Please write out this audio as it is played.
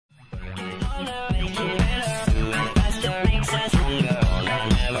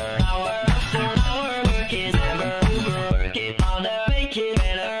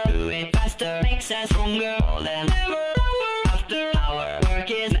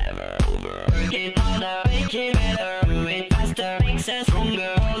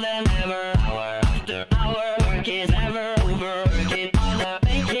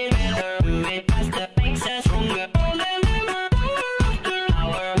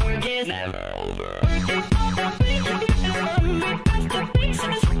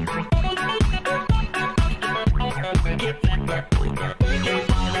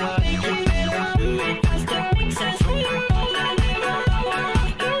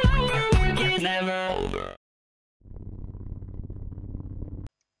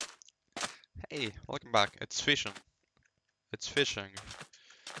Hey, welcome back. It's fishing. It's fishing.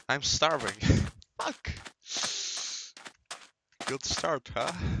 I'm starving. Fuck. Good start,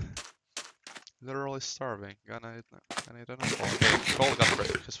 huh? Literally starving. Gonna eat an apple. Okay, Cole got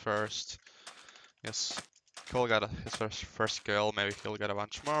his first. Yes, Cole got his first kill. Maybe he'll get a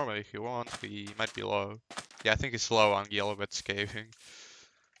bunch more. Maybe he won't. He might be low. Yeah, I think he's low on yellow bit scaving.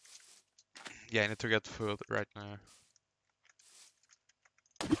 Yeah, I need to get food right now.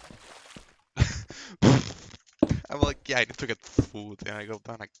 I'm like, yeah, I need to get food, and I go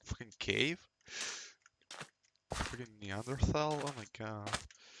down a fucking cave. Freaking Neanderthal? Oh my god.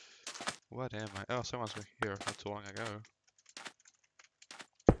 What am I? Oh, someone's been here not too long ago.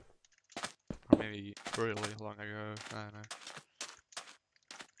 Or maybe really long ago. I don't know.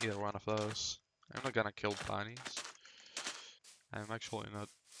 Either one of those. I'm not gonna kill bunnies. I'm actually not.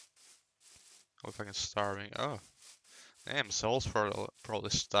 Look like I'm starving. Oh. Damn, souls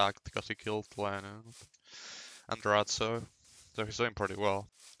probably stacked because he killed Lennon and Ratso. So he's doing pretty well.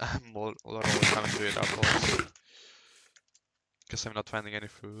 I'm literally having to eat apples. Because I'm not finding any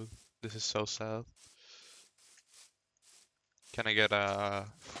food. This is so sad. Can I get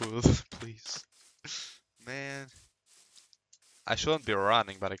food, please? Man. I shouldn't be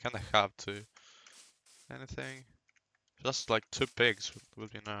running, but I kinda have to. Anything? Just like 2 pigs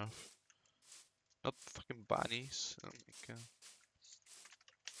would be enough. Not fucking bunnies. Oh my god.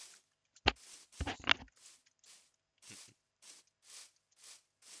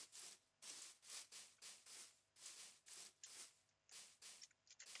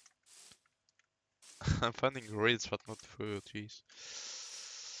 I'm finding reeds but not food, jeez.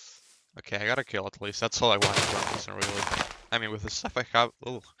 Okay, I gotta kill at least. That's all I want from this, really. I mean, with the stuff I have,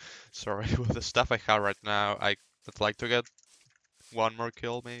 oh, sorry, with the stuff I have right now, I'd like to get one more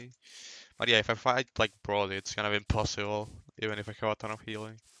kill maybe. But yeah, if I fight like Brody, it's kind of impossible, even if I have a ton of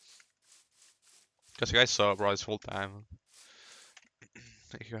healing. Because you guys saw Brody's full time.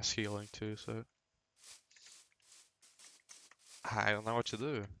 He has healing too, so I don't know what to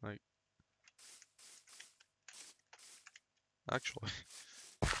do. Like, actually,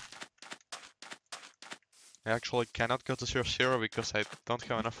 I actually cannot go to 0-0 because I don't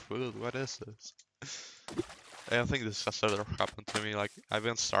have enough food. What is this? I don't think this has ever happened to me. Like, I've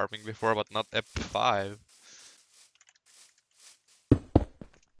been starving before, but not EP5. Oh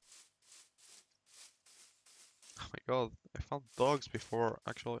my god, I found dogs before,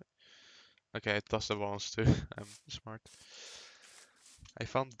 actually. Okay, it does the bones too. I'm smart. I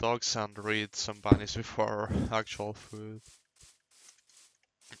found dogs and reed some bunnies before actual food.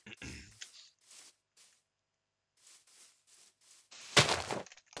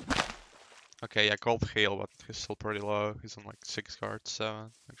 Okay, yeah, Cold Hail, but he's still pretty low. He's on like 6 cards,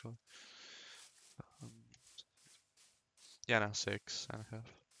 7 actually. Um, yeah, no, 6.5.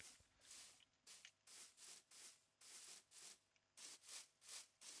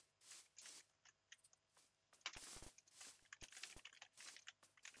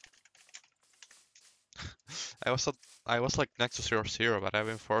 I was like next to 0-0, but I've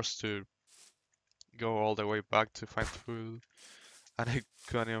been forced to go all the way back to find food, and I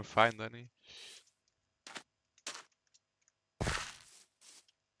couldn't even find any.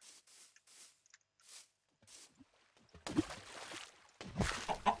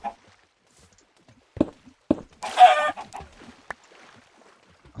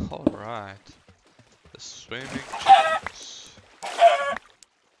 Alright. The swimming chickens.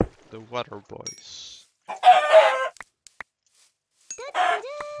 The water boys.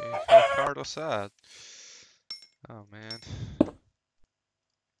 Okay, how hard was that? Oh man.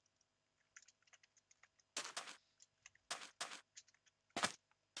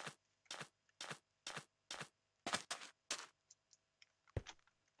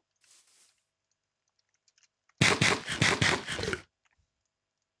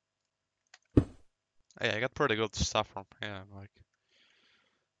 Hey, I got pretty good stuff from him, like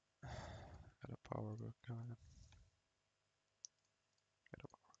got a power book going.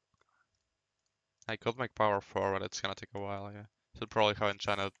 I could make power 4, but it's gonna take a while, yeah. Should probably have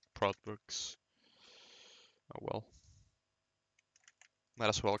enchanted prot books. Oh well. Might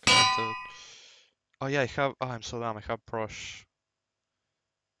as well connect it. Oh yeah, I have. Oh, I'm so dumb. I have Prosh.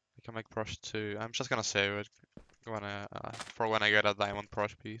 I can make Prosh 2. I'm just gonna save it for when I get a diamond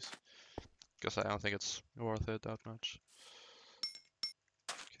Prosh piece. Because I don't think it's worth it that much.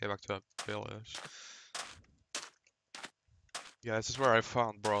 Okay, back to that village. Yeah, this is where I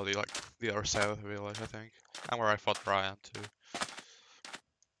found Brody, like the other side of the village, I think. And where I fought Ryan too.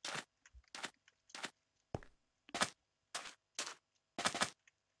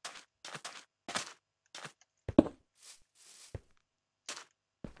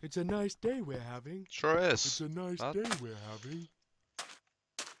 It's a nice day we're having. Sure is. It's a nice day we're having.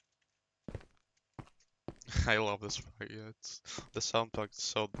 I love this fight. Yeah, the soundtrack is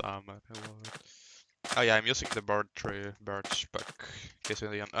so dumb. I love it. Oh yeah, I'm using the birch back in case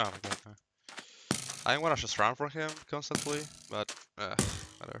in the end. Oh my god. No. I wanna just run from him constantly, but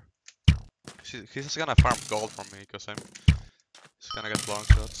whatever. He's just gonna farm gold from me because I'm just gonna get long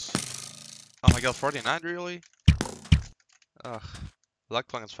shots. Oh my god, 49 really? Ugh.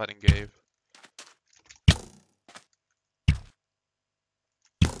 Luckplang is fighting Gabe.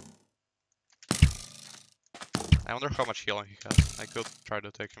 I wonder how much healing he has. I could try to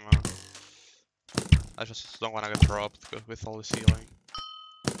take him out. I just don't wanna get dropped with all this healing.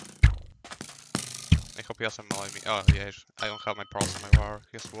 I hope he doesn't melee me. Oh yeah, I don't have my pearls on my war.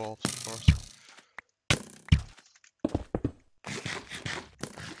 He has wolves, of course.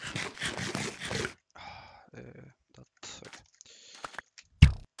 That's okay.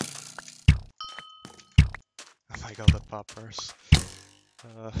 Oh my god, the poppers.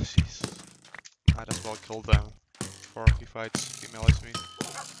 Jeez. Might as well kill them before he fights. He melees me.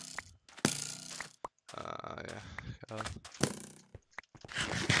 Yeah.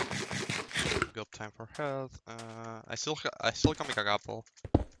 Got time for health. I still can make a couple.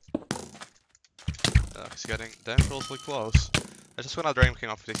 He's getting dangerously close. I just wanna drain him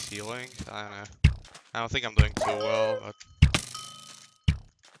off this healing. I don't know. I don't think I'm doing too well, but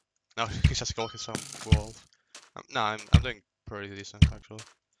no, he just killed his own wolf. No, I'm doing pretty decent actually.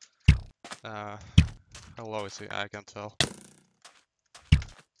 How low is he? I can't tell.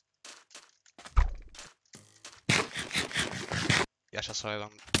 Yeah, just so I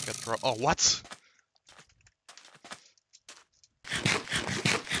don't get dropped. Oh, what?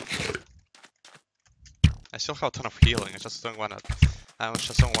 I still have a ton of healing. I just don't want him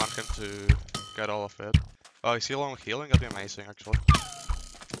to get all of it. Oh, is he low on healing? That'd be amazing, actually.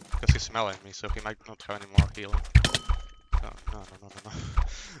 Because he's smelling me, so he might not have any more healing. Oh, no.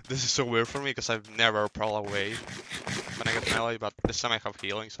 This is so weird for me, because I've never pearl away when I get melee, but this time I have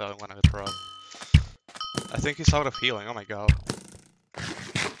healing, so I don't want to get dropped. I think he's out of healing. Oh my god.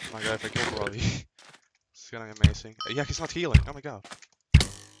 Oh my god, if I kill Brody, it's gonna be amazing. Yeah, he's not healing. Oh my god.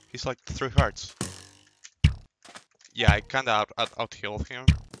 He's like 3 hearts. Yeah, I kinda out-healed him,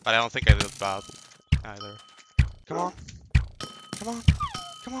 but I don't think I did bad either. Come on.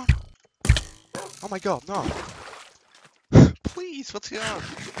 Oh my god, no. Please, what's he on?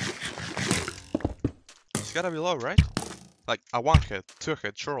 He's gotta be low, right? Like, a 1 hit, 2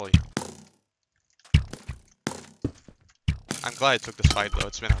 hit, surely. I'm glad I took this fight though,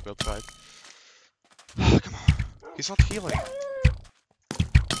 it's been a good fight. Come on. He's not healing.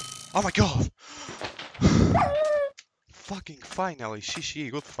 Oh my god! Fucking finally, shishi,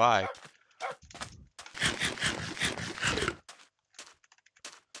 good fight.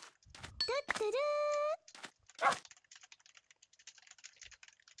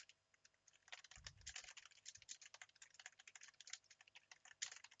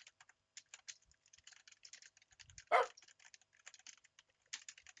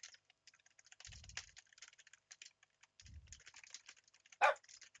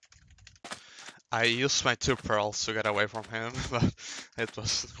 I used my 2 pearls to get away from him, but it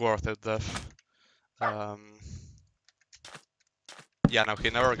was worth it though. Yeah, no, he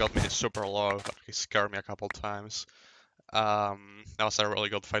never got me super low, but he scared me a couple times. That was a really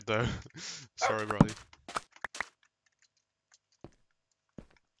good fight though. Sorry, Brody.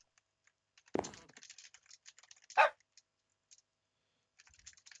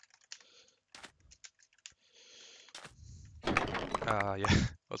 Yeah,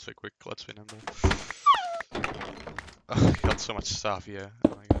 let's be quick, let's be nimble. Oh, he got so much stuff, yeah.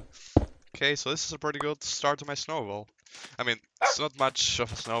 Oh my god. Okay, so this is a pretty good start to my snowball. I mean, it's not much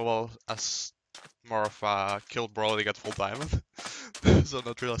of a snowball as more of a kill Brody get full diamond. So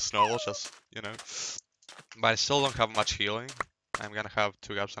not really a snowball, just, you know. But I still don't have much healing. I'm gonna have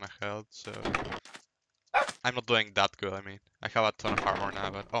 2 gaps on a health, so I'm not doing that good, I mean. I have a ton of armor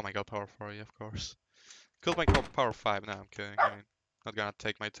now, but oh my god, power 4, yeah, of course. Could make power 5, no, I'm kidding, I mean, not gonna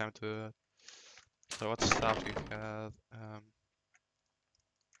take my time to do that. So what stuff do you have?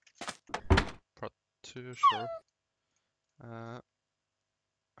 Pro 2, sure.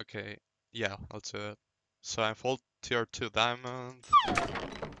 Okay, yeah, let's do it. So I'm full tier 2 diamond.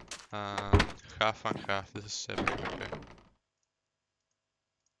 Half and half, this is epic, okay.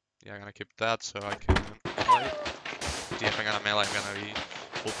 Yeah, I'm gonna keep that so I can melee. Yeah, if I'm gonna melee, I'm gonna be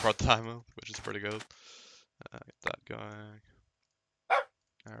full pro diamond, which is pretty good. Get that going.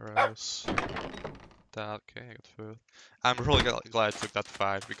 Arrows. that. Okay, I got food. I'm really glad I took that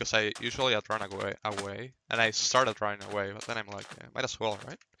 5 because I usually I'd run away, and I started running away, but then I'm like, might as well,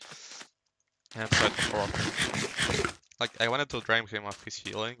 right? And so it was working. Like I wanted to drain him of his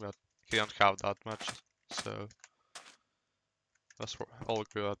healing, but he don't have that much, so that's all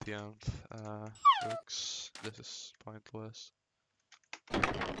good at the end. Books. This is pointless.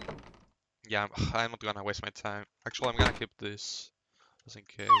 Yeah, I'm not gonna waste my time. Actually, I'm gonna keep this just in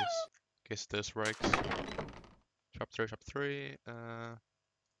case this breaks. Chapter 3.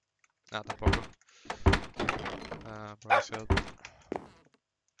 Not a problem. Very good.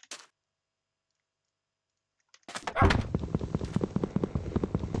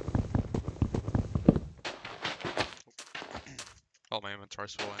 All my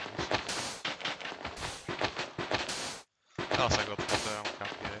inventory's full anyways. That was a good fight though, I'm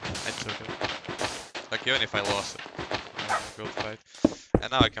happy I took it. Like even if I lost it, good fight. And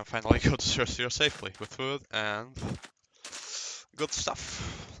now I can finally go to 0 safely with food and good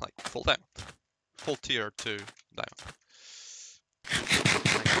stuff. Like full diamond. Full tier 2 diamond.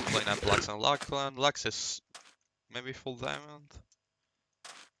 I can play that Lux and Lachlan. Lux is maybe full diamond.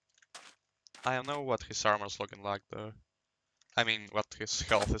 I don't know what his armor's looking like though. I mean what his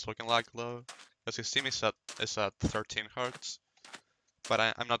health is looking like though. Because his team is at 13 hearts. But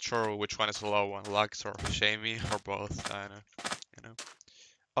I'm not sure which one is the low one, Lux or Shamey or both. I don't know. You know.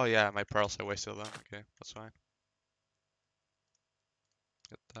 Oh yeah, my pearls, I wasted them. Okay, that's fine.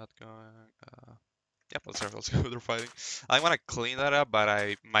 Get that going. Yep, let's go with the fighting. I want to clean that up, but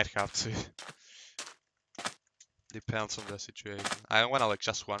I might have to. Depends on the situation. I don't want to like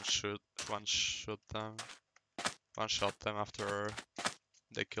just one shot them after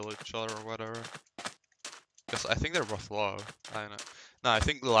they kill each other or whatever. Because I think they're both low. I don't know. No, I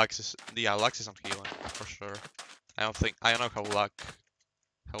think Lux is on healing for sure. I don't know how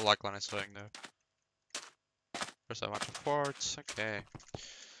Lachlan is doing though. There's a bunch of forts. Okay.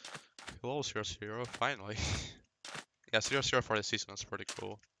 Hello 0-0, finally. Yeah, 0-0 for the season is pretty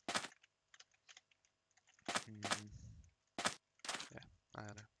cool. Yeah, I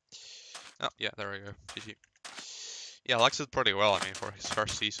don't know. Oh, yeah, there we go. GG. Yeah, Lux did pretty well, I mean, for his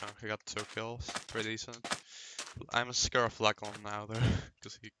first season. He got 2 kills. Pretty decent. I'm scared of Lachlan now, though,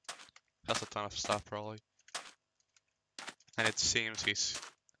 because he has a ton of stuff, probably. And it seems he's...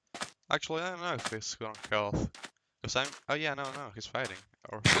 Actually, I don't know if he's good on health. Because oh yeah, no, he's fighting.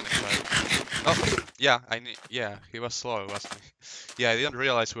 Or fighting. Oh, yeah, yeah, he was slow, wasn't he? Yeah, I didn't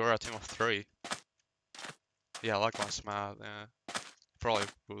realize we were a team of 3. Yeah, Lachlan's mad, yeah. Probably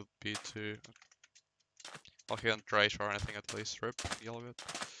would be too. Well, he didn't rage or anything at least. Rip, yellow bit.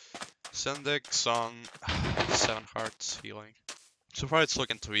 Sendix on 7 hearts healing. So far it's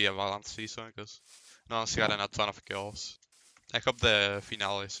looking to be a balanced season because no one's gotten a ton of kills. I hope the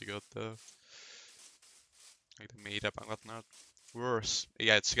finale is good though. Like the meetup and whatnot.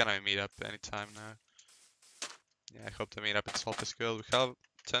 Yeah, it's gonna be meetup anytime now. Yeah, I hope the meetup itself is good. We have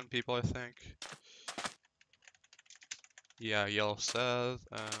 10 people, I think. Yeah, yellow said.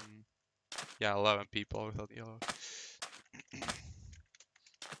 Yeah, 11 people without yellow.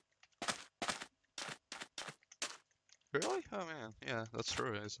 Really? Oh man, yeah, that's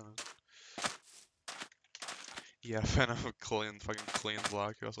true, isn't it? Yeah, Phantom fucking clean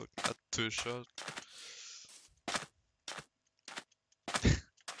block. He was like a 2-shot.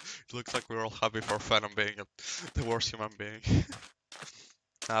 It looks like we're all happy for Phantom being the worst human being.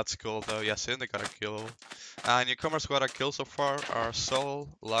 That's cool though. Yeah, Cindy got a kill. Newcomers got a kill so far are Sol,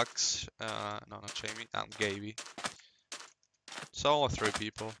 Lux, no, not Jamie, and Gaby. So only 3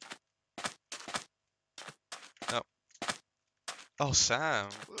 people. No. Oh, Sam.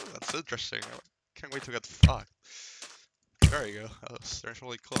 Ooh, that's interesting. I can't wait to get fucked. There you go. That was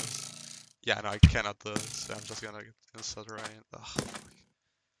really close. Yeah, no, I cannot do this. I'm just gonna get inside rain. Ugh.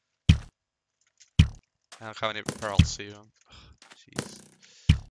 I don't have any pearls even.